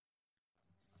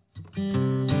This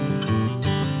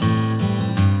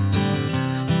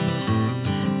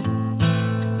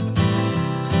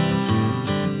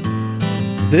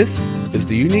is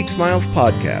the Unique Smiles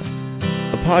Podcast,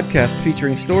 a podcast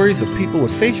featuring stories of people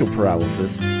with facial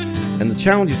paralysis and the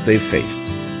challenges they've faced,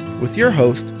 with your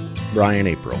host, Brian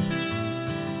April.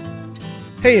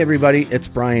 Hey everybody, it's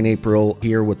Brian April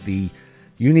here with the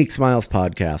Unique Smiles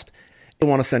Podcast. I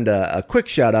want to send a quick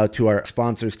shout out to our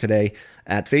sponsors today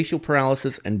at Facial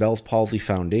Paralysis and Bell's Palsy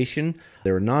Foundation.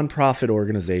 They're a nonprofit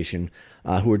organization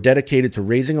who are dedicated to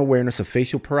raising awareness of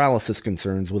facial paralysis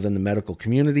concerns within the medical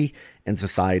community and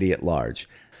society at large.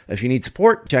 If you need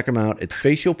support, check them out at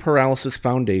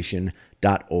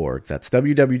facialparalysisfoundation.org. That's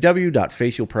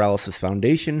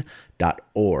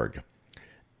www.facialparalysisfoundation.org.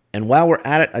 And while we're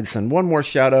at it, I'd send one more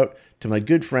shout out to my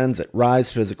good friends at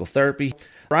Rise Physical Therapy.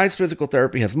 Rise Physical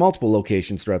Therapy has multiple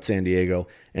locations throughout San Diego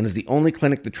and is the only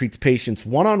clinic that treats patients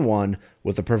one-on-one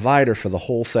with a provider for the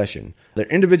whole session. Their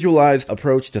individualized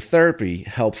approach to therapy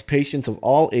helps patients of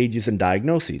all ages and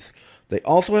diagnoses. They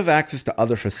also have access to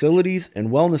other facilities and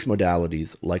wellness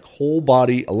modalities like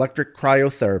whole-body electric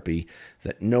cryotherapy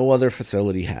that no other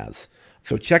facility has.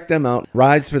 So check them out,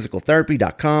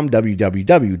 risephysicaltherapy.com,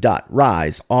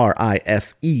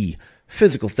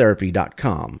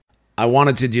 www.risephysicaltherapy.com. I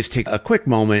wanted to just take a quick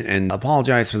moment and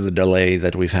apologize for the delay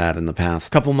that we've had in the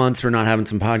past couple months for not having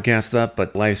some podcasts up,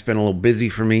 but life's been a little busy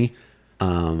for me.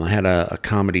 I had a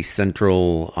Comedy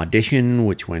Central audition,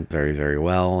 which went very, very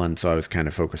well, and so I was kind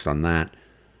of focused on that,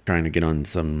 trying to get on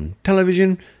some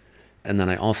television. And then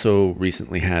I also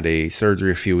recently had a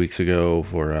surgery a few weeks ago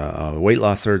for a weight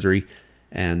loss surgery,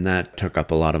 and that took up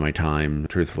a lot of my time,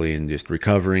 truthfully, in just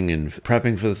recovering and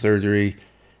prepping for the surgery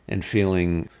and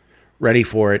feeling ready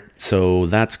for it. So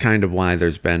that's kind of why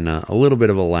there's been a little bit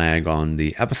of a lag on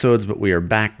the episodes, but we are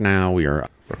back now. We are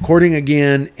recording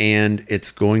again, and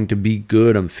it's going to be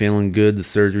good. I'm feeling good. The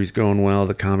surgery's going well.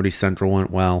 The Comedy Central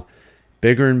went well.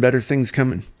 Bigger and better things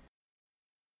coming.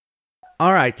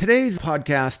 All right, today's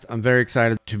podcast, I'm very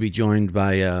excited to be joined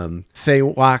by Faye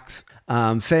Wax.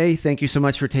 Faye, thank you so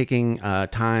much for taking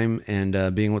time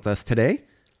and being with us today.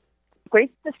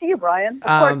 Great to see you, Brian.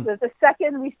 Of course, the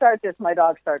second we start this, my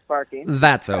dog starts barking.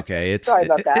 That's okay. Sorry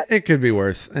about that. It could be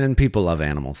worse, and people love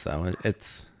animals, so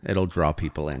it'll draw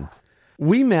people in.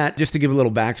 We met, just to give a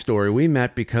little backstory, we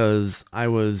met because I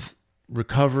was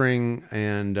recovering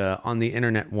and on the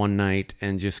internet one night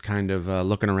and just kind of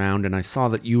looking around, and I saw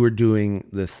that you were doing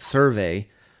this survey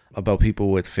about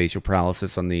people with facial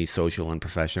paralysis on the social and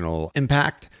professional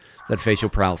impact that facial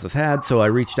paralysis had. So I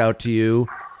reached out to you.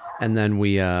 And then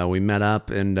we met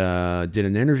up and did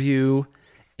an interview.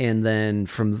 And then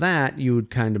from that, you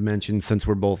would kind of mention, since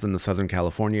we're both in the Southern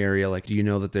California area, like, do you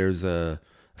know that there's a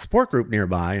sport group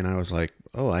nearby? And I was like,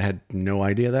 oh, I had no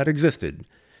idea that existed.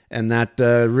 And that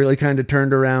really kind of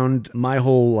turned around my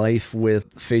whole life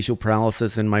with facial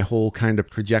paralysis and my whole kind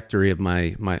of trajectory of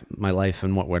my life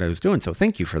and what I was doing. So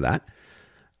thank you for that.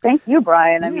 Thank you,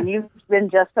 Brian. Yeah. I mean, you've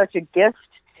been just such a gift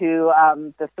to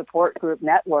the support group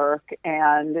network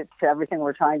and to everything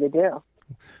we're trying to do.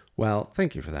 Well,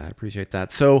 thank you for that. I appreciate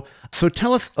that. So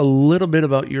tell us a little bit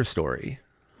about your story.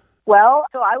 Well,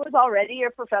 so I was already a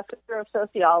professor of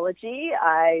sociology.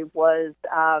 I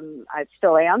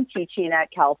still am teaching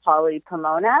at Cal Poly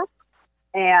Pomona,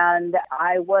 and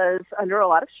I was under a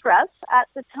lot of stress at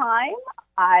the time.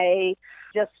 I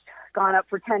just gone up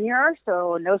for tenure,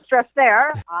 so no stress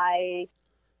there. I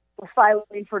was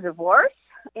filing for divorce.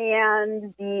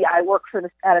 And I worked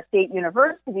at a state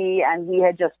university, and we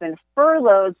had just been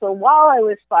furloughed. So while I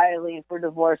was filing for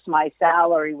divorce, my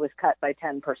salary was cut by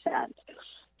 10%.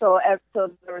 So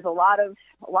there was a lot of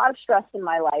stress in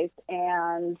my life,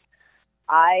 and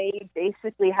I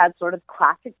basically had sort of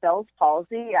classic Bell's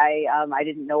palsy. I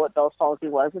didn't know what Bell's palsy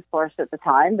was, of course, at the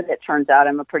time, but it turns out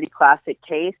I'm a pretty classic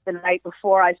case. The night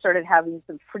before, I started having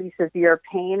some pretty severe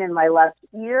pain in my left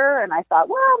ear, and I thought,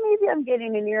 well, maybe I'm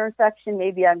getting an ear infection,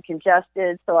 maybe I'm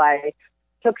congested. So I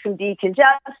took some decongestant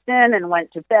and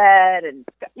went to bed, and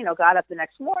got up the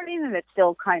next morning, and it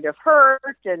still kind of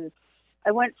hurt. And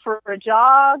I went for a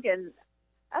jog, and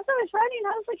as I was running,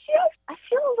 I was like, I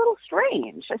feel a little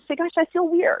strange. I said, gosh, I feel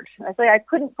weird. I said, I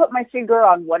couldn't put my finger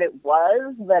on what it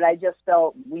was, but I just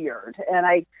felt weird. And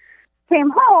I came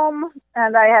home,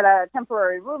 and I had a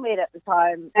temporary roommate at the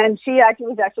time, and she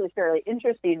was actually fairly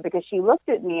interesting because she looked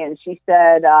at me and she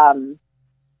said,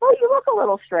 well, you look a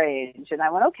little strange. And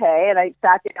I went, okay. And I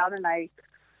sat down and I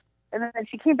And then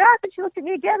she came back and she looked at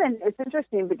me again. And it's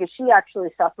interesting because she actually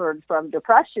suffered from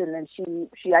depression, and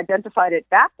she identified it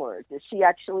backwards. She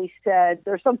actually said,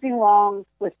 there's something wrong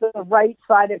with the right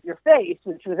side of your face,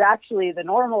 which was actually the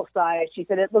normal side. She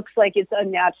said, it looks like it's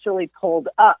unnaturally pulled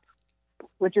up,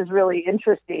 which is really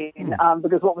interesting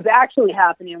because what was actually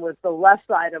happening was the left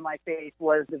side of my face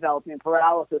was developing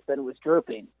paralysis and was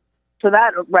drooping. So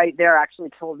that right there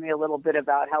actually told me a little bit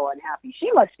about how unhappy she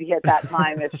must be at that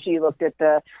time if she looked at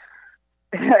the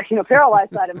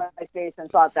paralyzed side of my face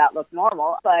and thought that looked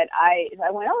normal. But I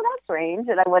went, oh, that's strange.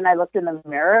 And when I looked in the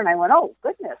mirror and I went, oh,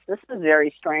 goodness, this is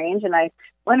very strange. And I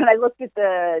went and I looked at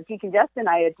the decongestant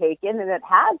I had taken, and it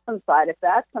had some side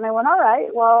effects. And I went, all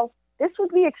right, well, this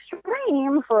would be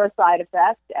extreme for a side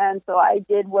effect. And so I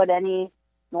did what any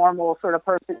normal sort of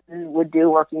person would do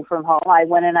working from home. I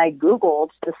went and I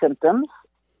Googled the symptoms.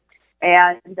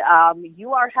 And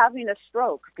you are having a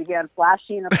stroke began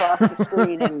flashing across the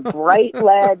screen in bright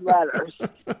lead letters.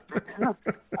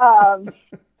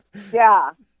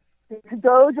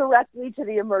 Go directly to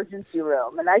the emergency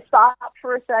room. And I stopped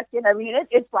for a second. I mean,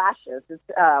 it flashes. It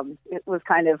was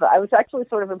I was actually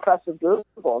sort of impressed with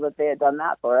Google that they had done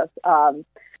that for us.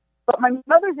 But my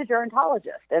mother's a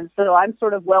gerontologist, and so I'm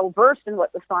sort of well-versed in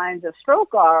what the signs of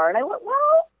stroke are. And I went,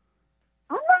 well,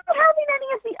 I'm not having any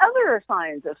of the other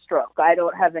signs of stroke. I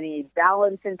don't have any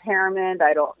balance impairment.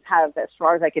 I don't have, as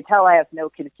far as I could tell, I have no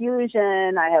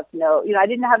confusion. I have no, I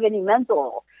didn't have any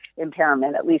mental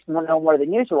impairment, at least no more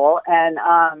than usual. And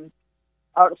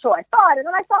so I thought, and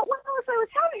then I thought, well, if I was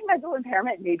having mental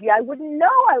impairment, maybe I wouldn't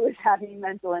know I was having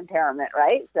mental impairment,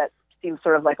 right? That seems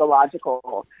sort of like a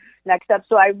logical next step.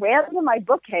 So I ran to my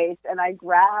bookcase and I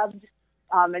grabbed,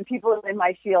 and people in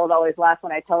my field always laugh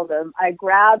when I tell them, I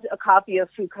grabbed a copy of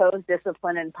Foucault's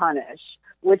Discipline and Punish,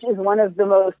 which is one of the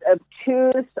most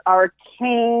obtuse,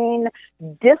 arcane,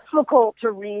 difficult to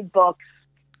read books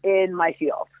in my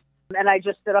field. And I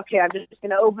just said, okay, I'm just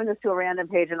going to open this to a random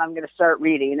page and I'm going to start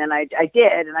reading. And I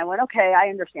did. And I went, okay, I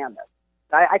understand this.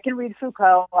 I can read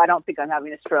Foucault. I don't think I'm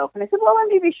having a stroke. And I said, well, let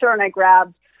me be sure. And I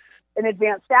grabbed an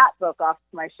advanced stat book off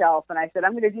my shelf. And I said,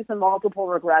 I'm going to do some multiple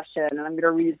regression and I'm going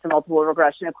to read some multiple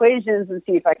regression equations and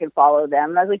see if I can follow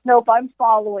them. And I was like, nope, I'm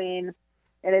following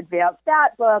an advanced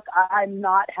stat book. I'm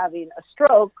not having a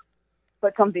stroke,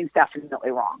 but something's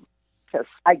definitely wrong because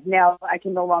I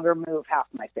can no longer move half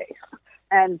my face.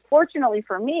 And fortunately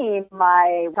for me,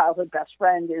 my childhood best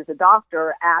friend is a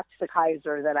doctor at the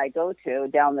Kaiser that I go to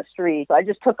down the street. So I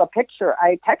just took a picture.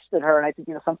 I texted her and I said,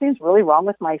 something's really wrong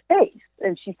with my face.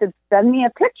 And she said, send me a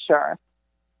picture.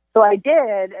 So I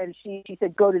did. And she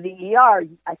said, go to the ER.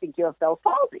 I think you have Bell's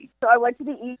palsy. So I went to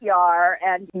the ER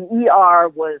and the ER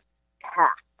was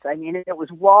packed. I mean, it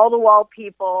was wall-to-wall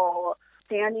people,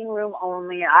 standing room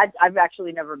only. I've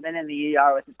actually never been in the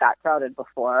ER with it that crowded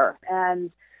before. And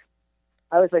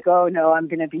I was like, oh no, I'm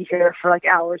going to be here for like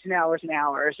hours and hours and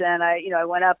hours. And I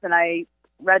went up and I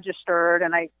registered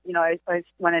and I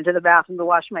went into the bathroom to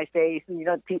wash my face and,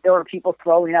 there were people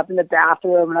throwing up in the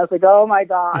bathroom. And I was like, oh my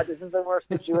God, this is the worst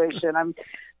situation. I'm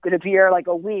going to be here like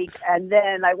a week. And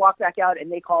then I walked back out and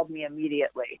they called me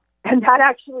immediately. And that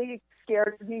actually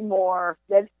scared me more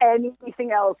than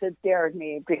anything else had scared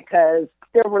me because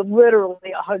there were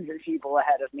literally 100 people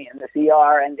ahead of me in this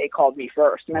ER and they called me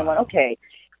first. And I went, okay,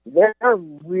 they're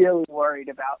really worried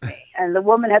about me. And the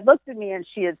woman had looked at me and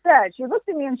she said,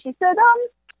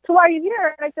 so why are you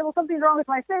here? And I said, well, something's wrong with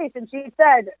my face. And she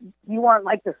said, you weren't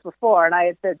like this before. And I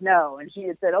had said, no. And she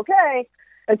had said, okay.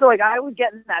 And so I was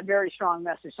getting that very strong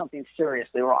message, something's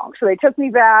seriously wrong. So they took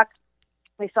me back.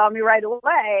 They saw me right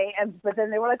away. But then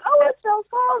they were like, oh, it's Bell's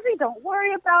palsy. Don't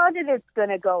worry about it. It's going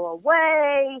to go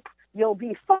away. You'll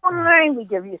be fine. We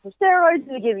give you some steroids.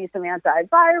 We give you some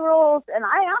antivirals. And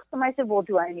I asked them, I said, well,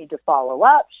 do I need to follow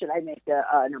up? Should I make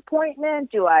an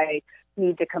appointment? Do I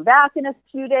need to come back in a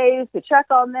few days to check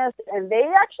on this? And they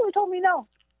actually told me no.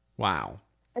 Wow.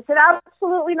 I said,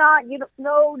 absolutely not.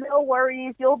 No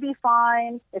worries. You'll be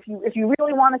fine. If you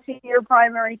really want to see your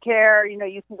primary care,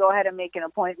 you can go ahead and make an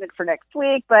appointment for next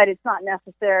week, but it's not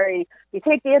necessary. You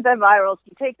take the antivirals,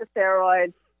 you take the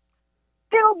steroids,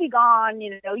 it'll be gone,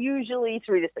 usually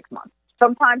 3 to 6 months.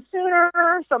 Sometimes sooner,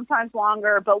 sometimes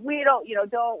longer, but we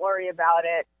don't worry about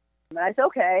it. And I said,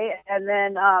 okay. And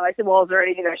then I said, well, is there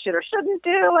anything I should or shouldn't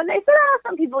do? And they said,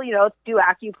 some people, do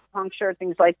acupuncture,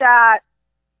 things like that.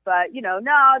 But,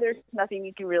 no, there's nothing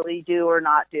you can really do or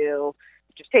not do.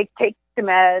 Just take the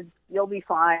meds. You'll be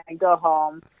fine. Go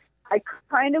home. I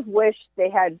kind of wish they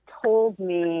had told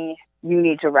me you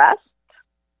need to rest.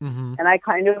 Mm-hmm. And I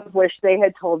kind of wish they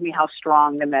had told me how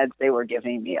strong the meds they were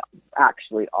giving me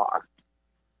actually are.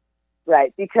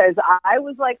 Right. Because I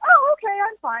was like, oh, okay,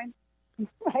 I'm fine.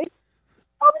 right?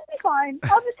 I'll be fine.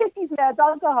 I'll just take these meds.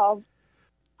 I'll go home.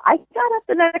 I got up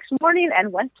the next morning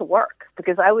and went to work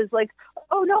because I was like,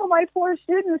 oh no, my poor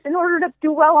students, in order to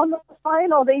do well on the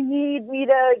final, they need me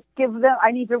to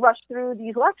I need to rush through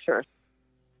these lectures.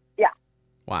 Yeah.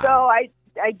 Wow. So I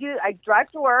drive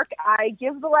to work, I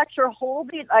give the lecture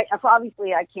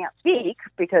obviously I can't speak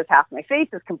because half my face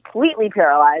is completely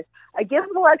paralyzed. I give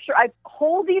the lecture, I'm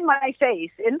holding my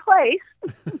face in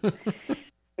place.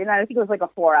 And I think it was like a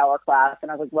 4-hour class. And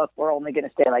I was like, look, we're only going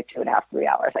to stay like 2.5, 3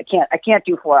 hours. I can't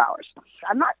do 4 hours.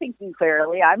 I'm not thinking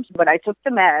clearly. But I took the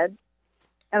meds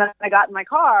and I got in my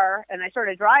car and I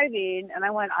started driving and I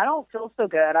went, I don't feel so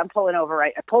good. I'm pulling over.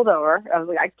 I pulled over. I was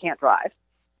like, I can't drive.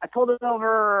 I pulled it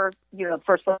over, the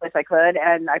first place I could.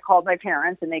 And I called my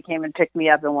parents and they came and picked me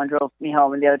up and one drove me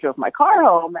home and the other drove my car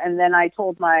home. And then I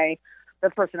told the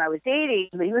person I was dating,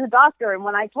 but he was a doctor. And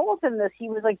when I told him this, he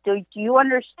was like, do you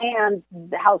understand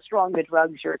how strong the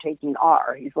drugs you're taking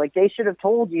are? He's like, they should have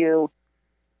told you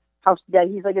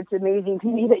he's like, it's amazing to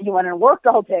me that you went and worked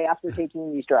all day after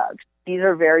taking these drugs. These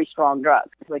are very strong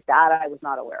drugs. Like that, I was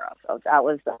not aware of. So that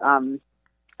was,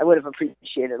 I would have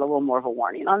appreciated a little more of a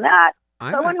warning on that. So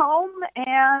I went home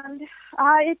and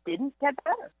it didn't get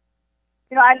better.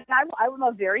 I'm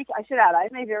a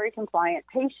very compliant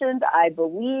patient. I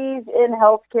believe in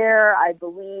healthcare. I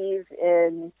believe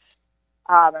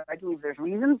there's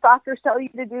reasons doctors tell you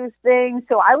to do things.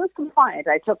 So I was compliant.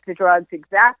 I took the drugs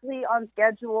exactly on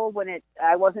schedule. When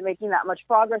I wasn't making that much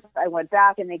progress, I went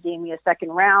back and they gave me a second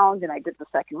round and I did the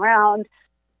second round.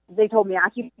 They told me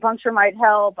acupuncture might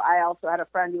help. I also had a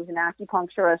friend who was an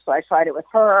acupuncturist, so I tried it with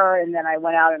her. And then I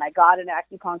went out and I got an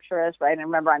acupuncturist, right? And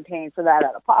remember, I'm paying for that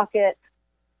out of pocket.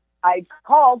 I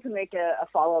called to make a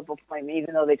follow-up appointment,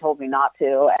 even though they told me not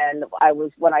to. And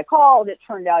when I called, it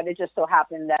turned out it just so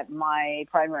happened that my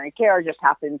primary care just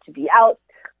happened to be out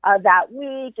that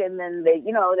week. And then they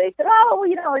said,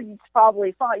 it's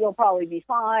probably fine. You'll probably be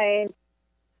fine.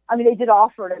 I mean, they did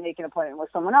offer to make an appointment with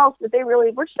someone else, but they really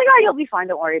were just like, you'll be fine.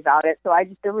 Don't worry about it. So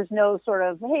there was no sort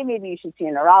of, hey, maybe you should see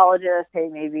a neurologist. Hey,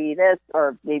 maybe this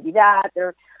or maybe that.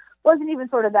 There wasn't even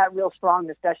sort of that real strong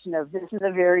discussion of this is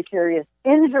a very serious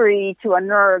injury to a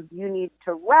nerve. You need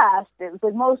to rest. It was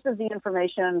like most of the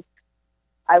information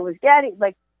I was getting,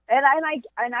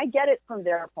 and I get it from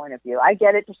their point of view. I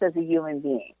get it just as a human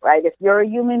being, right? If you're a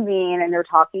human being and you're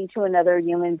talking to another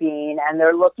human being and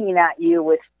they're looking at you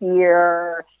with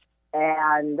fear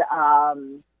and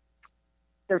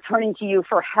they're turning to you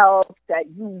for help that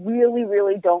you really,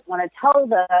 really don't want to tell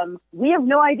them, we have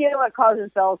no idea what causes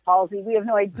Bell's palsy. We have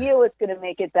no idea what's going to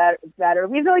make it better.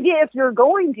 We have no idea if you're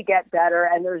going to get better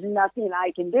and there's nothing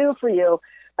I can do for you.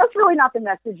 That's really not the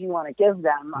message you want to give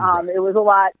them. It was a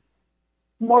lot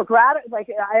more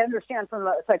I understand from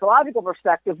a psychological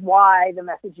perspective why the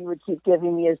message you would keep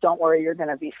giving me is don't worry, you're going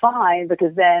to be fine,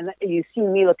 because then you see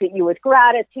me look at you with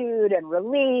gratitude and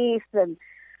relief,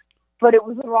 but it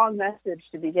was the wrong message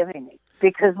to be giving me,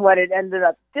 because what it ended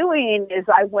up doing is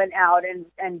I went out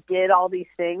and did all these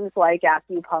things like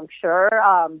acupuncture.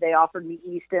 They offered me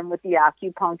e-stim with the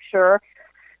acupuncture.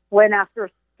 When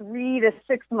after 3 to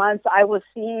 6 months, I was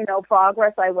seeing no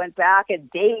progress. I went back and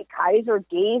Kaiser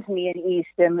gave me an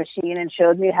e-stim machine and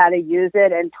showed me how to use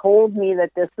it and told me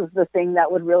that this was the thing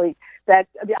that would really, that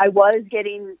I was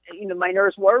getting, my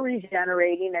nerves were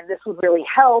regenerating and this would really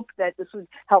help, that this would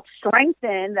help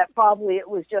strengthen, that probably it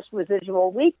was just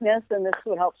residual weakness and this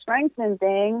would help strengthen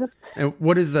things. And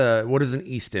what is an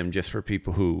e-stim, just for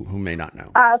people who may not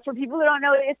know? For people who don't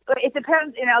know, it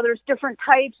depends. There's different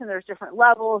types and there's different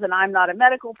levels, and I'm not a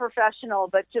medical professional,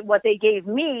 but what they gave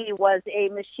me was a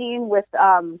machine with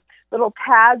little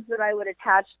pads that I would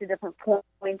attach to different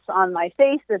points on my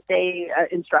face that they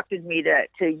instructed me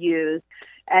to use,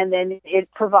 and then it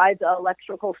provides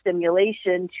electrical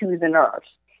stimulation to the nerves.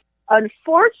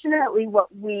 Unfortunately,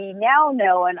 what we now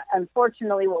know, and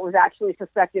unfortunately what was actually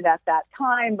suspected at that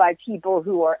time by people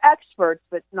who are experts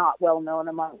but not well known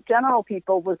among general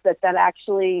people, was that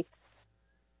actually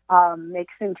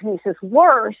makes synkinesis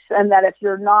worse, and that if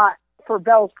you're not, for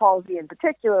Bell's palsy in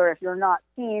particular, if you're not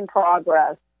seeing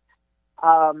progress,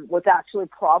 what's actually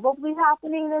probably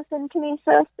happening is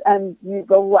synkinesis, and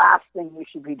the last thing you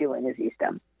should be doing is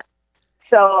e-stim.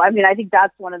 So, I think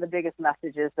that's one of the biggest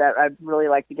messages that I'd really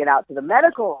like to get out to the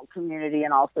medical community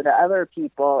and also to other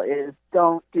people is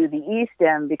don't do the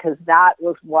e-stim, because that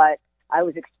was what I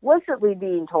was explicitly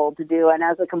being told to do. And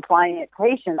as a compliant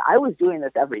patient, I was doing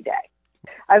this every day.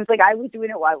 I was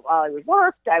doing it while I was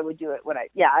worked. I would do it when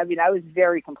I was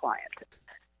very compliant.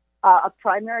 A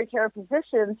primary care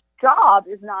physician job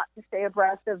is not to stay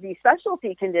abreast of these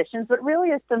specialty conditions, but really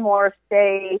is to more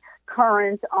stay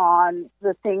current on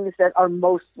the things that are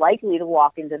most likely to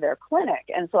walk into their clinic.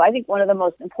 And so I think one of the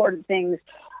most important things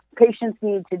patients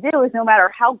need to do is, no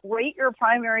matter how great your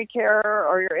primary care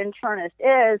or your internist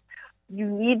is, you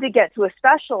need to get to a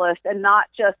specialist, and not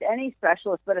just any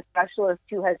specialist, but a specialist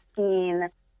who has seen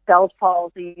Bell's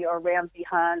palsy or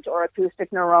Ramsay-Hunt or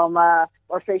acoustic neuroma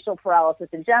or facial paralysis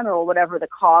in general, whatever the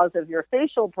cause of your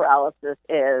facial paralysis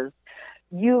is.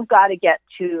 You've got to get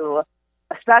to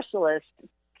a specialist,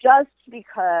 just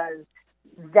because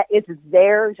that it's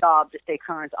their job to stay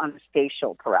current on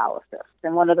facial paralysis.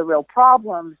 And one of the real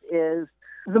problems is,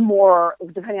 the more,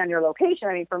 depending on your location,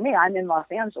 I mean, for me, I'm in Los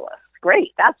Angeles.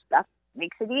 Great. That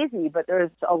makes it easy. But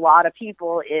there's a lot of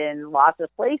people in lots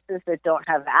of places that don't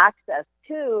have access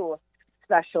to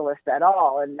specialists at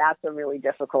all. And that's a really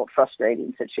difficult,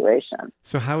 frustrating situation.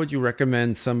 So how would you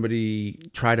recommend somebody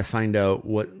try to find out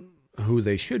who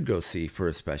they should go see for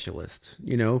a specialist?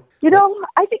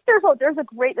 I think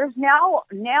there's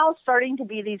now starting to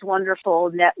be these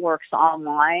wonderful networks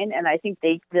online, and I think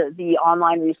the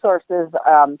online resources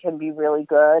can be really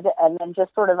good. And then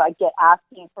just sort of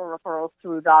asking for referrals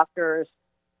through doctors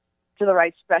to the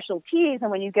right specialties.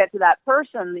 And when you get to that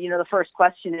person, the first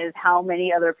question is, how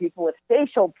many other people with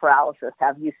facial paralysis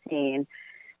have you seen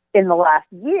in the last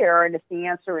year? And if the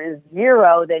answer is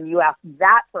 0, then you ask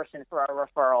that person for a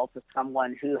referral to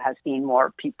someone who has seen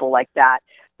more people like that.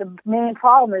 The main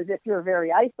problem is, if you're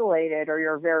very isolated, or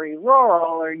you're very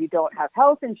rural, or you don't have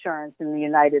health insurance in the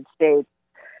United States,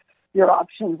 your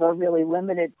options are really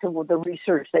limited to the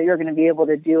research that you're going to be able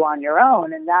to do on your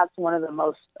own. And that's one of the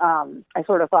most, I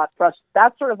sort of thought,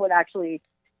 that's sort of what actually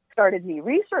started me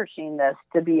researching this,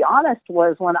 to be honest,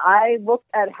 was when I looked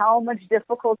at how much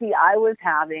difficulty I was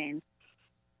having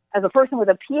as a person with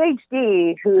a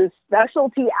PhD whose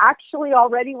specialty actually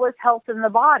already was health in the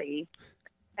body,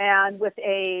 and with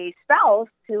a spouse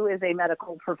who is a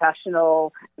medical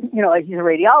professional. He's a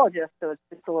radiologist, so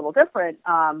it's a little different.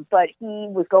 But he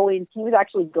was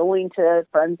actually going to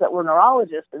friends that were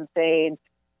neurologists and saying,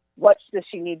 what does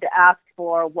she need to ask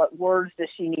for? What words does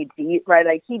she need to eat? Right?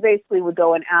 Like, he basically would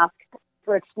go and ask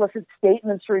for explicit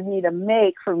statements for me to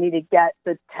make, for me to get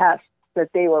the tests that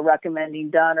they were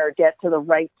recommending done, or get to the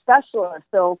right specialist.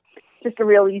 So just a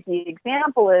real easy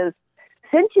example is,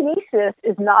 synkinesis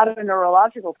is not a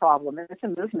neurological problem. It's a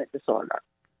movement disorder.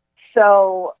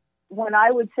 So when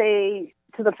I would say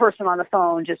to the person on the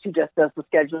phone, who just does the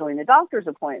scheduling the doctor's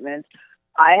appointments,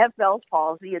 I have Bell's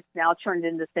palsy, it's now turned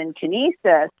into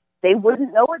synkinesis, they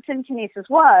wouldn't know what synkinesis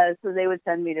was, so they would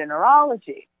send me to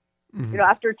neurology. Mm-hmm.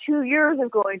 After 2 years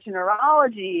of going to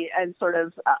neurology and sort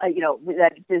of,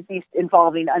 that disease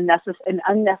involving an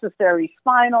unnecessary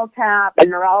spinal tap, and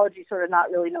neurology sort of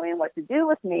not really knowing what to do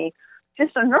with me,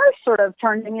 just a nurse sort of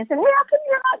turned to me and said, hey, how come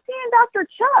you're not seeing Dr.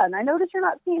 Chun? I noticed you're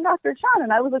not seeing Dr. Chun.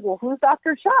 And I was like, well, who's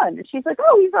Dr. Chun? And she's like,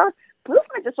 oh, he's our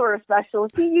movement disorder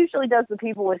specialist. He usually does the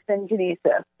people with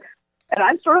synkinesis. And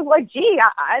I'm sort of like, gee,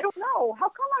 I don't know. How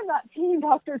come I'm not seeing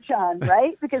Dr. Chun,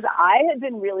 right? Because I had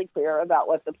been really clear about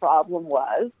what the problem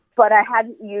was, but I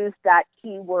hadn't used that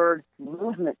keyword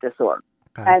movement disorder.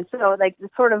 Okay. And so,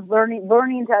 sort of learning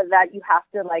that you have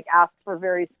to, ask for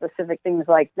very specific things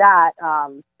like that.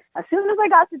 As soon as I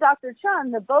got to Dr.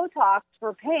 Chun, the Botox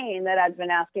for pain that I'd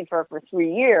been asking for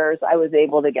 3 years, I was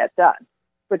able to get done,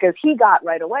 because he got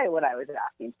right away what I was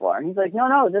asking for. And he's like,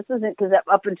 no, this isn't, because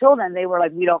up until then they were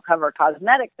like, we don't cover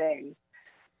cosmetic things.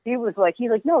 He's like,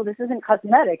 no, this isn't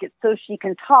cosmetic. It's so she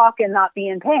can talk and not be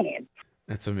in pain.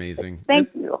 That's amazing. Thank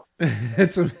you.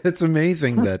 It's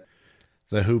amazing that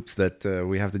the hoops that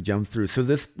we have to jump through. So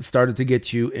this started to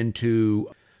get you into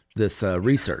this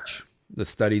research. The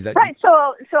study that right.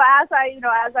 So as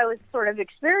I was sort of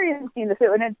experiencing this,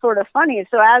 and it's sort of funny.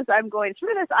 So as I'm going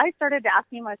through this, I started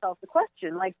asking myself the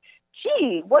question,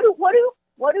 gee, what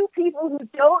do people who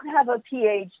don't have a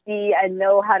PhD and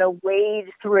know how to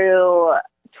wade through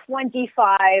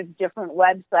 25 different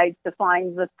websites to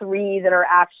find the 3 that are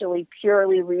actually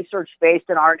purely research based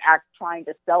and aren't trying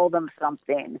to sell them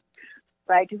something?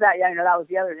 Right, because that was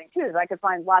the other thing too, is I could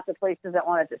find lots of places that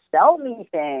wanted to sell me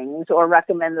things or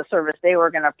recommend the service they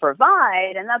were going to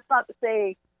provide. And that's not to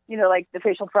say, the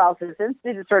Facial Paralysis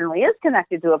Institute certainly is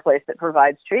connected to a place that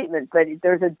provides treatment, but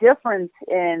there's a difference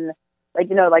in,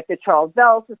 the Charles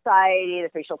Bell Society, the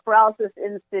Facial Paralysis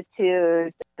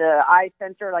Institute, the Eye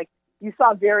Center. You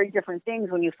saw very different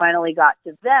things when you finally got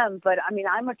to them. But I mean,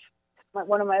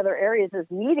 one of my other areas is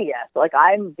media. So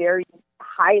I'm very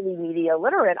highly media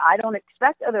literate. I don't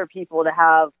expect other people to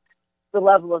have the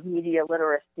level of media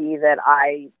literacy that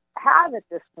I have at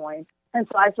this point. And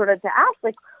so I started to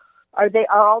ask, Are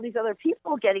all these other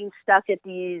people getting stuck at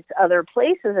these other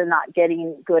places and not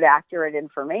getting good, accurate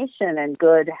information and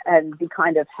the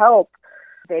kind of help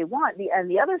they want? And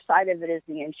the other side of it is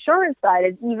the insurance side,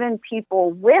 is even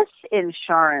people with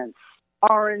insurance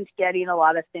aren't getting a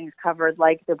lot of things covered,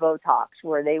 like the Botox,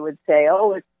 where they would say,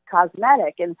 oh, it's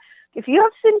cosmetic. And if you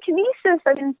have synkinesis,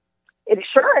 I mean, it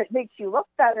makes you look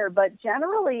better, but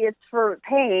generally it's for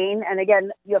pain. And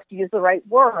again, you have to use the right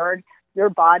word. Your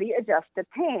body adjusts to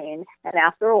pain, and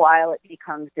after a while it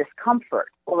becomes discomfort.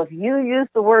 Well, if you use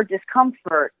the word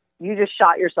discomfort, you just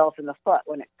shot yourself in the foot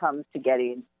when it comes to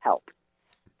getting help.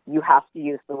 You have to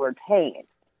use the word pain,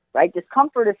 right?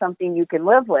 Discomfort is something you can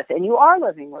live with, and you are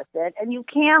living with it, and you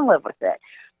can live with it.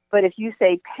 But if you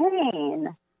say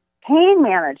pain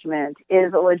management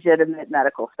is a legitimate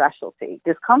medical specialty.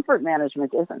 Discomfort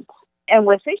management isn't. And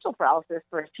with facial paralysis,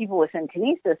 for people with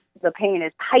synkinesis, the pain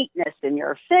is tightness in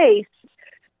your face.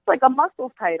 It's like a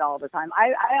muscle tight all the time.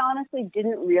 I honestly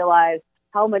didn't realize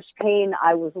how much pain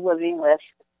I was living with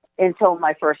until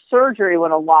my first surgery,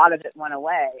 when a lot of it went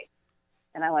away.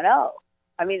 And I went, oh.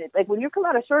 I mean, it's like when you come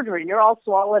out of surgery and you're all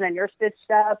swollen and you're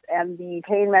stitched up and the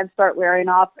pain meds start wearing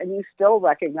off, and you still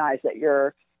recognize that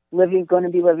you're going to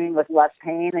be living with less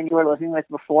pain than you were living with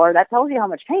before. That tells you how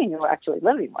much pain you were actually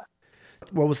living with.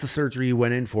 What was the surgery you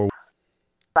went in for?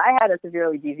 I had a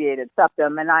severely deviated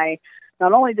septum, and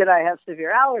not only did I have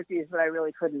severe allergies, but I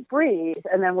really couldn't breathe.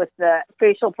 And then with the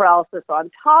facial paralysis on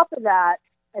top of that,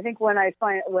 I think when they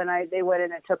went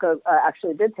in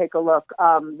and did take a look,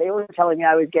 they were telling me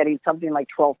I was getting something like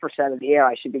 12% of the air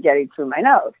I should be getting through my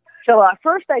nose. So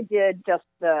first I did just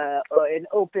an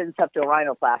open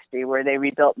septorhinoplasty where they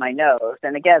rebuilt my nose.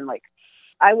 And again, like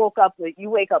you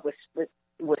wake up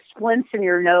with splints in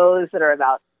your nose that are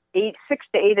about 6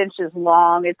 to 8 inches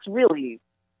long. It's really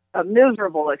a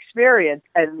miserable experience,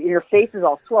 and your face is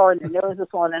all swollen, your nose is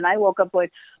swollen. And I woke up going,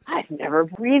 I've never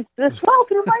breathed this well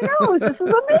through my nose. This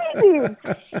is amazing.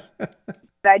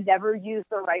 I never used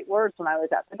the right words when I was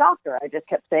at the doctor. I just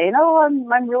kept saying, oh,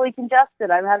 I'm really congested.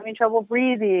 I'm having trouble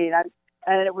breathing.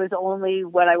 And it was only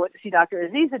when I went to see Dr.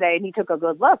 Azizadeh, and he took a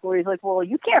good look, where he's like, well,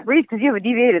 you can't breathe because you have a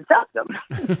deviated septum.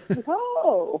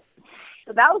 Oh.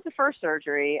 So that was the first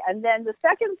surgery. And then the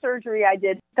second surgery I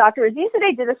did, Dr.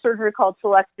 Azizadeh did a surgery called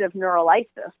selective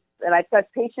neurolysis. And I've got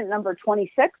patient number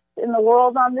 26 in the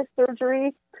world on this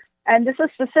surgery. And this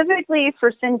is specifically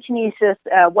for synkinesis.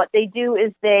 What they do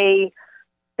is they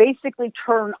basically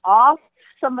turn off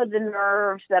some of the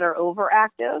nerves that are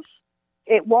overactive.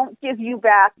 It won't give you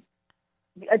back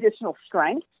additional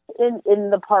strength in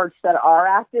the parts that are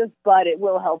active, but it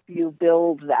will help you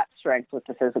build that strength with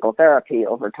the physical therapy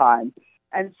over time.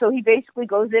 And so he basically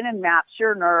goes in and maps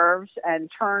your nerves and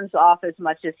turns off as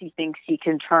much as he thinks he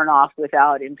can turn off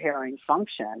without impairing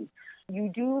function.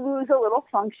 You do lose a little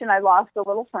function. I lost a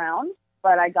little frown,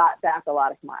 but I got back a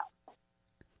lot of smiles.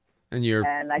 And you're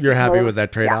happy with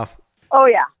that trade-off? Yeah. Oh,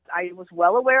 yeah. I was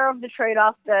well aware of the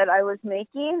trade-off that I was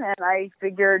making, and I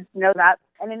figured, that.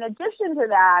 And in addition to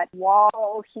that,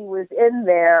 while he was in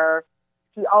there,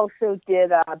 he also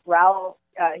did a brow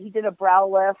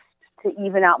lift to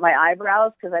even out my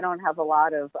eyebrows, because I don't have a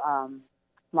lot of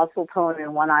muscle tone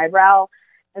in one eyebrow.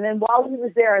 And then while he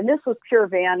was there, and this was pure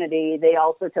vanity, they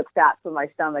also took fat from my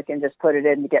stomach and just put it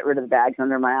in to get rid of the bags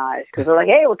under my eyes, because they're like,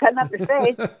 hey, we're cutting up your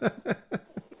face.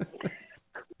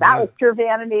 That was pure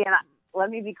vanity. And let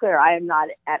me be clear, I am not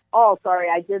at all sorry.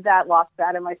 I did that, lost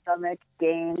fat in my stomach,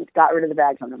 gained, got rid of the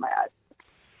bags under my eyes.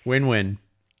 Win-win.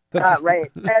 Right.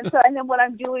 And then what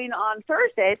I'm doing on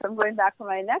Thursday, so I'm going back for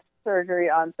my next surgery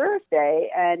on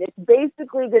Thursday, and it's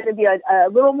basically going to be a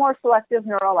little more selective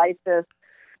neurolysis.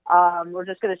 We're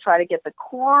just going to try to get the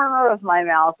corner of my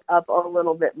mouth up a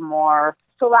little bit more.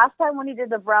 So last time when he did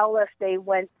the brow lift, they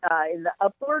went in the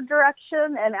upward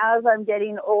direction, and as I'm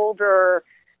getting older,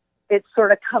 it's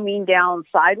sort of coming down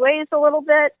sideways a little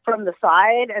bit from the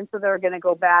side, and so they're going to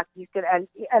go back.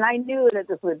 And I knew that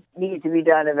this would need to be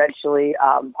done eventually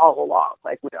all along.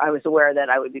 Like, I was aware that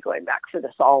I would be going back for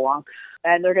this all along.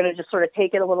 And they're going to just sort of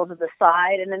take it a little to the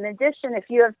side. And in addition, if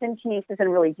you have synkinesis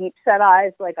and really deep set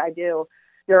eyes like I do,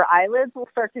 your eyelids will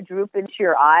start to droop into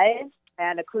your eyes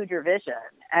and occlude your vision.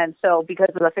 And so because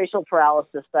of the facial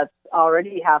paralysis, that's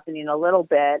already happening a little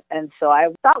bit. And so I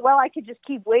thought, well, I could just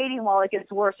keep waiting while it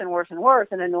gets worse and worse and worse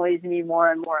and annoys me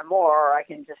more and more and more, or I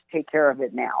can just take care of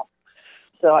it now.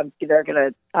 So they're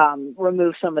going to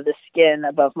remove some of the skin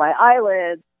above my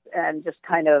eyelids and just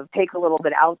kind of take a little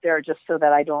bit out there, just so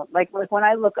that I don't, like when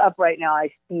I look up right now, I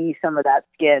see some of that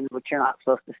skin, which you're not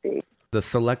supposed to see. The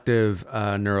selective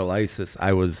neurolysis,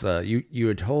 you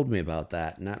had told me about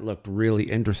that, and that looked really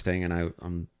interesting, and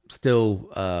I'm still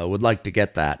would like to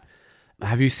get that.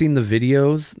 Have you seen the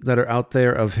videos that are out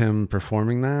there of him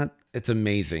performing that? It's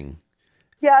amazing.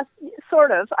 Yes, sort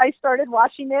of. I started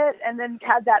watching it and then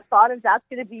had that thought of that's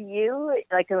going to be you.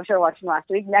 Like I started watching last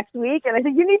week, next week. And I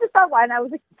said, you need to stop watching. And I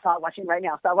was like, stop watching right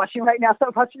now. Stop watching right now.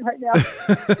 Stop watching right now.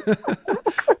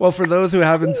 Well, for those who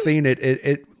haven't seen it,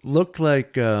 it looked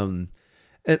like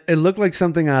it looked like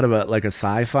something out of a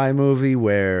sci-fi movie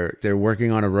where they're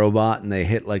working on a robot and they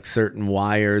hit like certain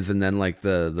wires and then like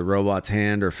the robot's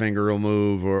hand or finger will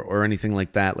move or anything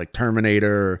like that, like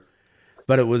Terminator.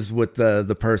 But it was with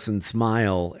the person's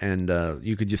smile, and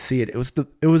you could just see it.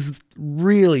 It was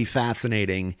really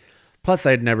fascinating. Plus,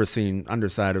 I had never seen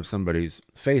underside of somebody's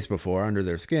face before, under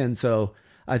their skin, so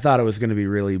I thought it was going to be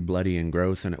really bloody and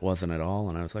gross, and it wasn't at all.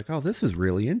 And I was like, oh, this is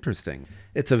really interesting.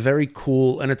 It's a very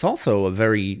cool, and it's also a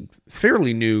very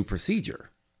fairly new procedure.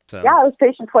 So, yeah, I was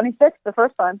patient 26 the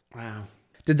first time. Wow.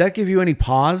 Did that give you any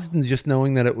pause in just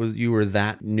knowing that you were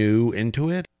that new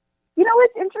into it? You know,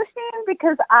 it's interesting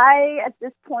because I, at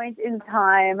this point in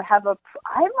time, I'm a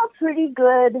pretty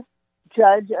good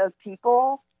judge of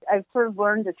people. I've sort of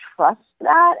learned to trust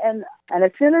that. And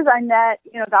as soon as I met,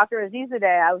 Dr. Azizadeh,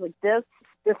 I was like,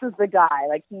 this is the guy.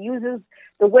 Like, he uses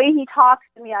the way he talks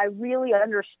to me. I really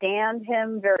understand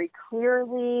him very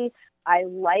clearly. I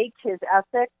like his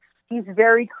ethics. He's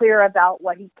very clear about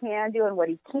what he can do and what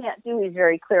he can't do. He's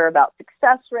very clear about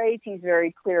success rates. He's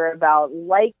very clear about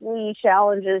likely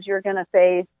challenges you're going to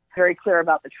face, very clear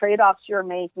about the trade-offs you're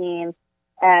making.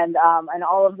 And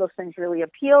all of those things really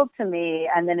appealed to me.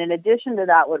 And then in addition to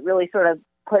that, what really sort of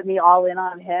put me all in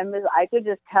on him is I could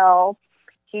just tell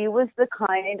he was the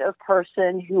kind of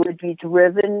person who would be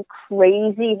driven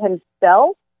crazy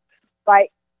himself by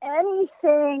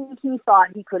anything he thought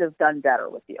he could have done better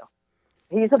with you.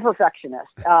 He's a perfectionist.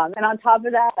 And on top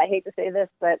of that, I hate to say this,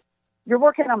 but you're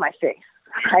working on my face.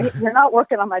 Right? You're not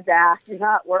working on my back. You're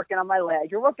not working on my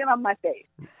leg. You're working on my face.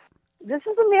 This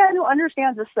is a man who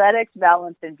understands aesthetics,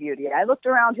 balance, and beauty. I looked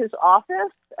around his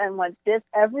office and went,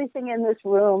 everything in this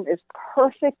room is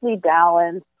perfectly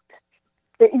balanced.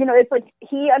 It's like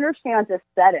he understands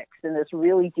aesthetics in this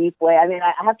really deep way. I mean,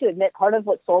 I have to admit, part of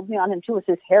what sold me on him, too, was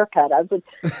his haircut. I was like,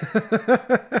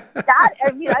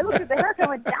 I looked at the haircut and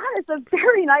went, that is a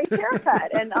very nice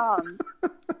haircut. And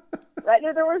right,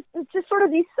 there was just sort of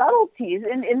these subtleties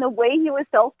in the way he was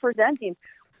self-presenting.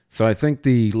 So I think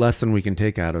the lesson we can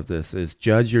take out of this is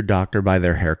judge your doctor by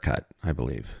their haircut, I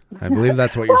believe. I believe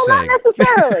that's what you're saying. Not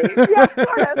necessarily. Yeah,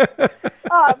 sort of.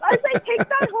 I say take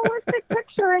that holistic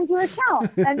picture into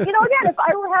account. And, again, if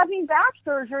I were having back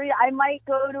surgery, I might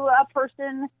go to a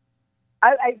person.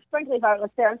 Frankly, if I was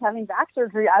having back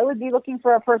surgery, I would be looking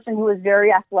for a person who was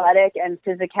very athletic and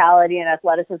physicality and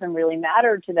athleticism really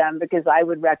mattered to them because I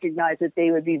would recognize that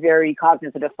they would be very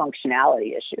cognizant of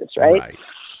functionality issues, right?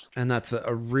 And that's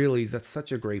that's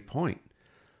such a great point.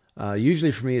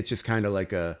 Usually for me, it's just kind of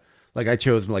like I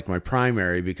chose like my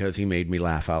primary because he made me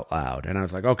laugh out loud. And I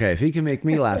was like, okay, if he can make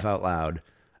me laugh out loud,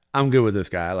 I'm good with this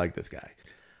guy. I like this guy.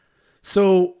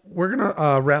 So we're going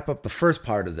to wrap up the first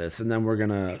part of this, and then we're going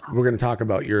to talk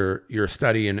about your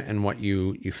study and what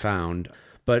you found.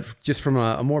 But just from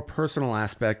a more personal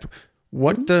aspect,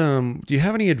 what do you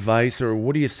have any advice, or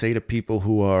what do you say to people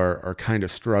who are kind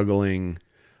of struggling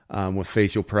with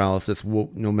facial paralysis,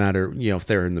 no matter, if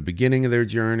they're in the beginning of their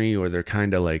journey or they're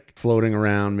kind of like floating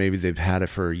around, maybe they've had it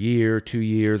for a year, 2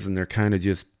 years, and they're kind of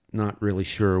just not really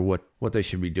sure what they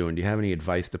should be doing. Do you have any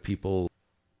advice to people?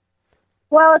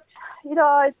 Well,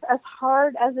 it's as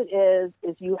hard as it is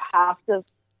you have to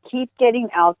keep getting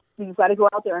out. You've got to go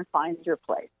out there and find your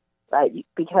place, right?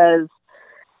 Because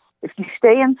if you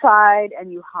stay inside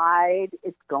and you hide,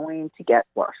 it's going to get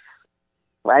worse.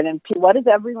 Right. And what does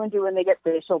everyone do when they get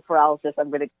facial paralysis? I'm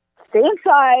going to stay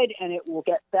inside and it will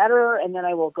get better. And then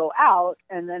I will go out.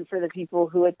 And then for the people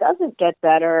who it doesn't get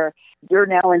better, you're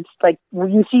now in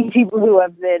you see people who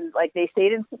have been like, they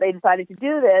decided to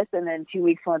do this. And then 2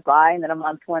 weeks went by and then a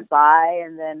month went by.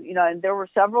 And then, and there were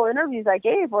several interviews I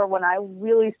gave where when I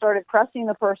really started pressing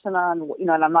the person on,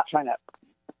 and I'm not trying to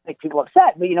make people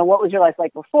upset, but, what was your life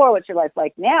like before? What's your life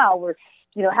like now? We're,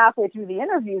 halfway through the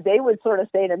interview, they would sort of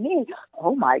say to me,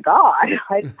 oh my God,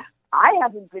 I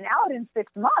haven't been out in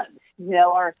 6 months,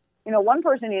 or, one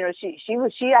person,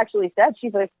 she actually said,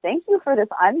 she's like, thank you for this.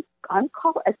 I'm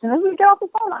calling, as soon as we get off the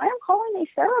phone, I am calling a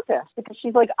therapist because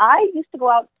she's like, I used to go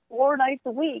out 4 nights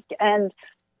a week and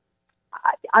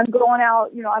I'm going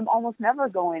out, I'm almost never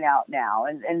going out now.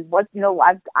 And what,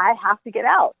 I have to get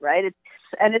out, right?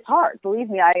 It's hard. Believe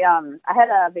me, I had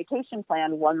a vacation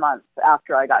planned 1 month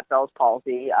after I got Bell's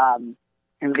palsy,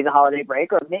 in the holiday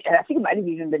break, or I think it might have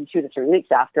even been 2 to 3 weeks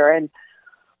after. And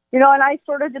And I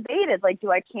sort of debated, like,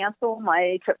 do I cancel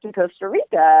my trip to Costa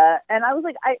Rica? And I was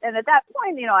like, and at that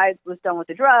point, I was done with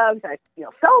the drugs. I,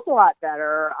 felt a lot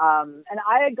better. And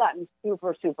I had gotten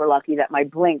super, super lucky that my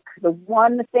blink, the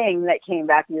one thing that came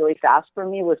back really fast for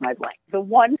me was my blink. The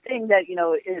one thing that,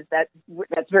 is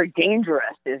that's very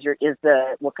dangerous is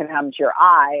what can happen to your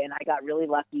eye. And I got really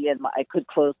lucky and I could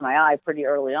close my eye pretty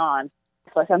early on.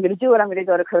 So I said, I'm going to do it. I'm going to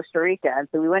go to Costa Rica. And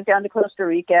so we went down to Costa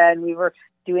Rica and we were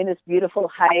doing this beautiful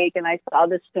hike. And I saw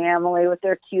this family with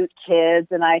their cute kids.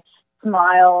 And I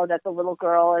smiled at the little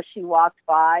girl as she walked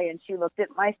by and she looked at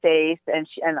my face. And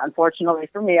unfortunately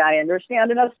for me, I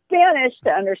understand enough Spanish to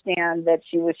understand that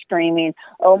she was screaming,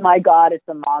 "Oh my God, it's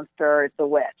a monster. It's a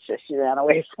witch," as she ran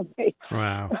away from me.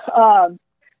 Wow.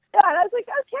 Yeah, and I was like,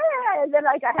 okay. And then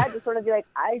I had to sort of be like,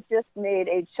 I just made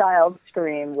a child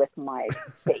scream with my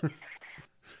face.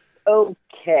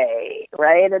 Okay,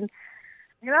 right? And,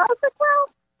 I was like,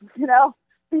 well,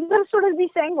 you just sort of be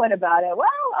sanguine about it. Well,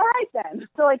 all right then.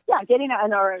 So, getting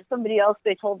out, or somebody else,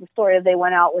 they told the story of they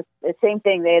went out with the same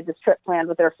thing. They had this trip planned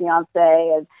with their fiance,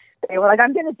 and they were like,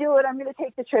 I'm going to do it. I'm going to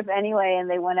take the trip anyway. And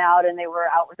they went out, and they were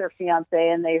out with their fiance,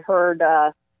 and they heard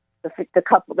the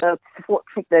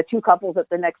two couples at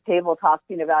the next table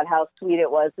talking about how sweet it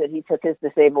was that he took his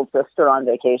disabled sister on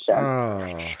vacation.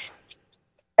 Oh.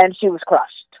 And she was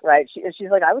crushed. Right.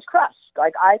 She's like, I was crushed.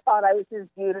 Like, I thought I was his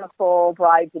beautiful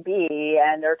bride to be.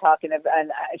 And they're talking about,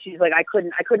 and she's like, I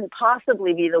couldn't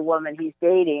possibly be the woman he's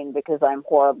dating because I'm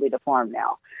horribly deformed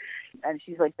now. And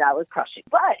she's like, that was crushing.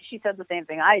 But she said the same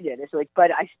thing I did. It's like,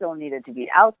 but I still needed to be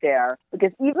out there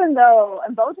because even though,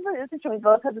 and both of us, we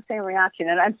both had the same reaction.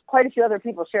 And quite a few other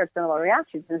people shared similar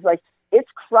reactions. It's like, it's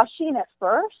crushing at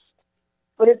first,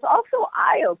 but it's also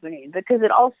eye-opening because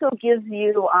it also gives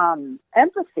you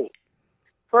empathy.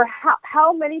 For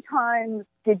how many times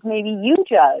did maybe you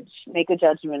make a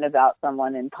judgment about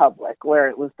someone in public where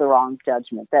it was the wrong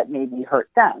judgment that maybe hurt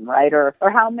them, right? Or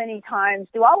how many times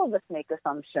do all of us make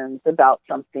assumptions about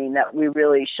something that we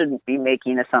really shouldn't be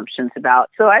making assumptions about?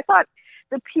 So I thought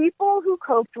the people who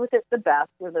coped with it the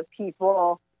best were the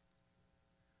people.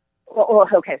 Well,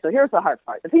 okay, so here's the hard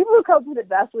part. The people who coped with it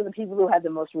best were the people who had the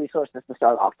most resources to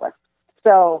start off with.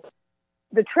 So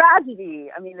the tragedy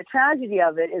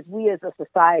of it is we as a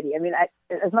society. I mean,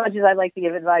 as much as I'd like to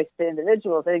give advice to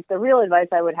individuals, I think the real advice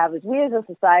I would have is we as a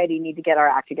society need to get our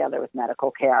act together with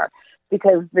medical care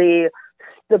because the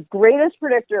greatest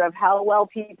predictor of how well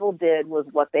people did was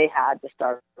what they had to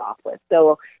start off with.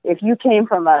 So if you came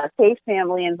from a safe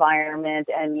family environment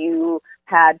and you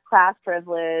had class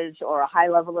privilege or a high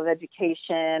level of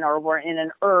education or were in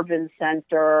an urban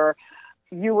center,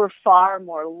 you were far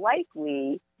more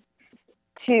likely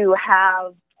to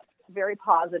have very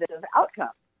positive outcomes.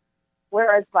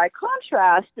 Whereas by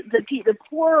contrast, the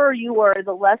poorer you were,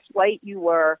 the less white you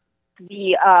were,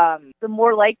 the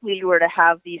more likely you were to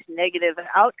have these negative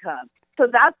outcomes. So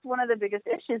that's one of the biggest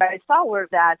issues I saw were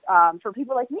that for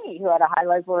people like me who had a high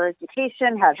level of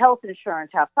education, had health insurance,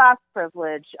 have class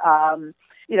privilege,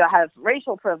 have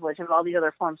racial privilege and all these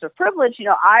other forms of privilege,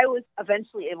 I was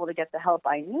eventually able to get the help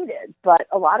I needed, but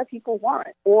a lot of people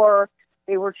weren't, or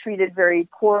they were treated very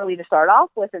poorly to start off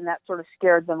with, and that sort of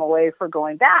scared them away for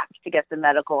going back to get the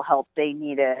medical help they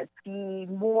needed. The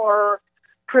more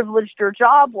privileged your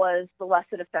job was, the less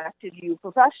it affected you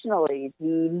professionally.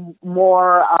 The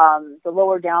more, the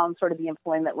lower down sort of the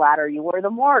employment ladder you were, the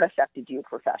more it affected you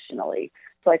professionally.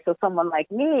 So someone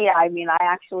like me, I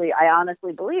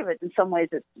honestly believe it. In some ways,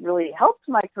 it's really helped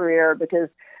my career because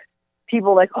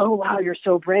people like, oh, wow, you're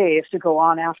so brave to go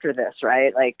on after this,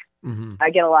 right? Like,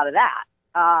 I get a lot of that.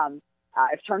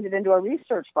 I've turned it into a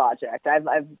research project.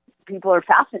 People are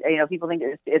fascinated. People think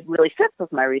it really fits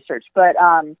with my research. But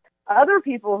other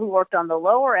people who worked on the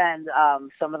lower end,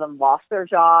 some of them lost their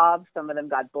jobs. Some of them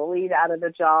got bullied out of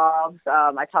their jobs.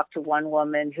 I talked to one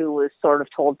woman who was sort of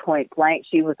told point blank.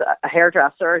 She was a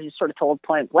hairdresser. She's sort of told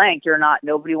point blank,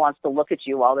 nobody wants to look at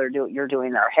you while you're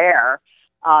doing their hair.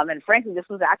 And frankly, this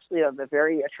was actually a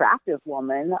very attractive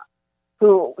woman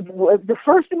who the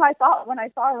first thing I thought when I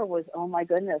saw her was, oh my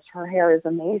goodness, her hair is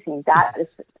amazing. That is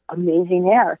amazing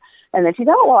hair. And then she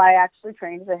said, well, I actually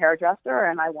trained as a hairdresser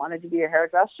and I wanted to be a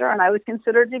hairdresser and I was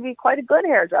considered to be quite a good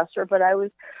hairdresser, but I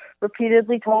was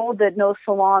repeatedly told that no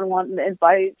salon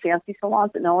by fancy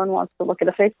salons, that no one wants to look at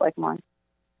a face like mine.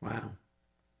 Wow.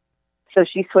 So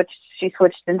she switched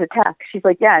into tech. She's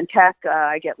like, yeah, in tech,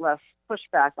 I get less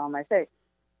pushback on my face.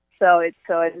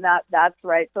 That's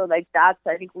right. So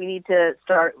I think we need to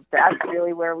start, that's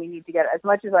really where we need to get, as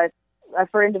much as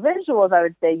for individuals, I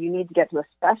would say you need to get to a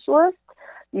specialist.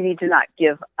 You need to not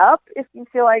give up if you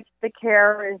feel like the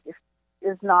care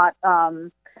is not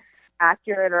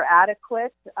accurate or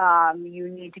adequate, you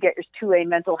need to get to a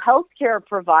mental health care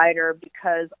provider,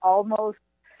 because almost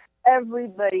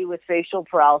everybody with facial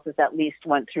paralysis at least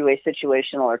went through a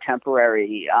situational or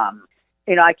temporary,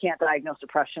 I can't diagnose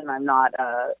depression. I'm not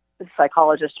a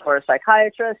psychologist or a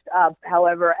psychiatrist.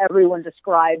 However, everyone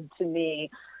described to me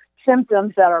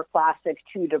symptoms that are classic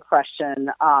to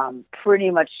depression, pretty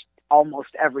much almost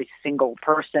every single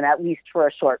person, at least for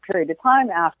a short period of time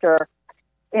after.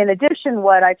 In addition,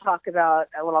 what I'll talk about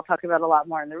a lot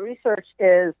more in the research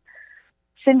is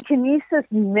synkinesis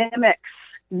mimics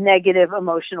negative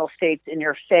emotional states in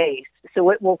your face. So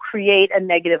it will create a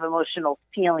negative emotional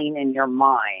feeling in your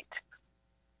mind.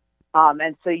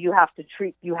 And so you have to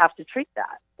treat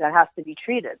that. That has to be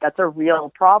treated. That's a real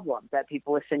problem that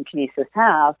people with synkinesis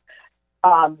have.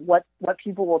 What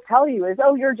people will tell you is,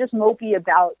 oh, you're just mopey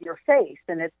about your face,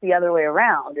 and it's the other way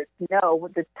around. It's no,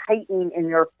 the tightening in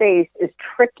your face is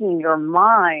tricking your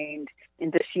mind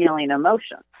into feeling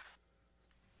emotions.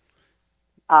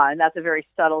 And that's a very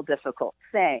subtle, difficult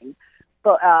thing.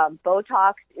 But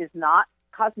Botox is not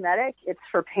cosmetic. It's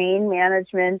for pain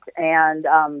management and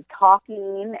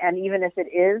talking. And even if it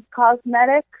is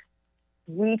cosmetic,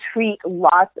 we treat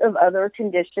lots of other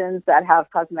conditions that have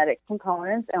cosmetic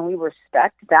components, and we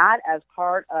respect that as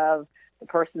part of the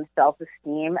person's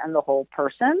self-esteem and the whole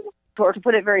person. Or to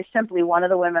put it very simply, one of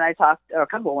the women I talked, or a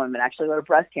couple of women actually, were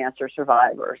breast cancer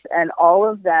survivors, and all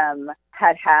of them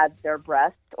had their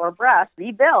breast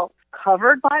rebuilt,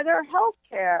 covered by their health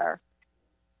care,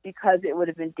 because it would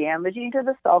have been damaging to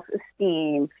the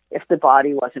self-esteem if the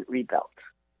body wasn't rebuilt.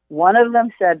 One of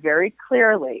them said very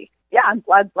clearly, yeah, I'm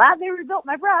glad they rebuilt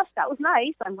my breast. That was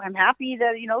nice. I'm happy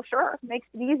that, sure, it makes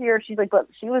it easier. She said,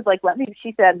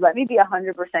 let me be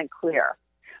 100% clear.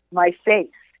 My face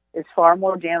is far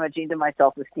more damaging to my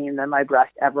self-esteem than my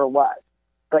breast ever was.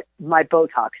 But my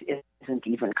Botox isn't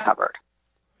even covered.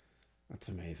 That's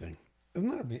amazing. Isn't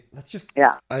that amazing? That's just,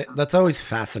 yeah. That's always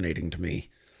fascinating to me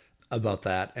about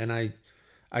that. And I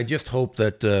just hope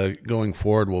that going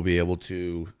forward we'll be able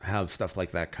to have stuff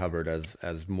like that covered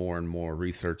as more and more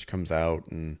research comes out,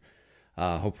 and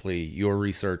hopefully your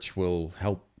research will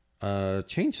help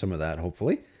change some of that,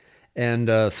 hopefully. And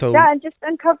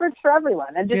and coverage for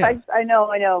everyone. And just I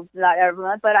know not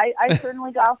everyone, but I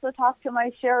certainly also talked to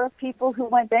my share of people who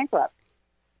went bankrupt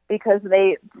because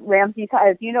Ramsay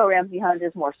Hunt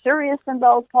is more serious than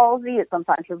Bell's palsy. It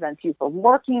sometimes prevents you from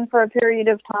working for a period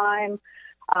of time.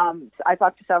 I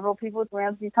talked to several people with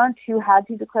Ramsay Hunt who had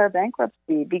to declare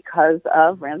bankruptcy because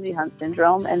of Ramsay Hunt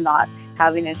syndrome and not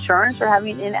having insurance or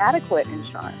having inadequate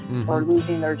insurance, or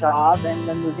losing their job and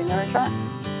then losing their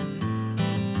insurance.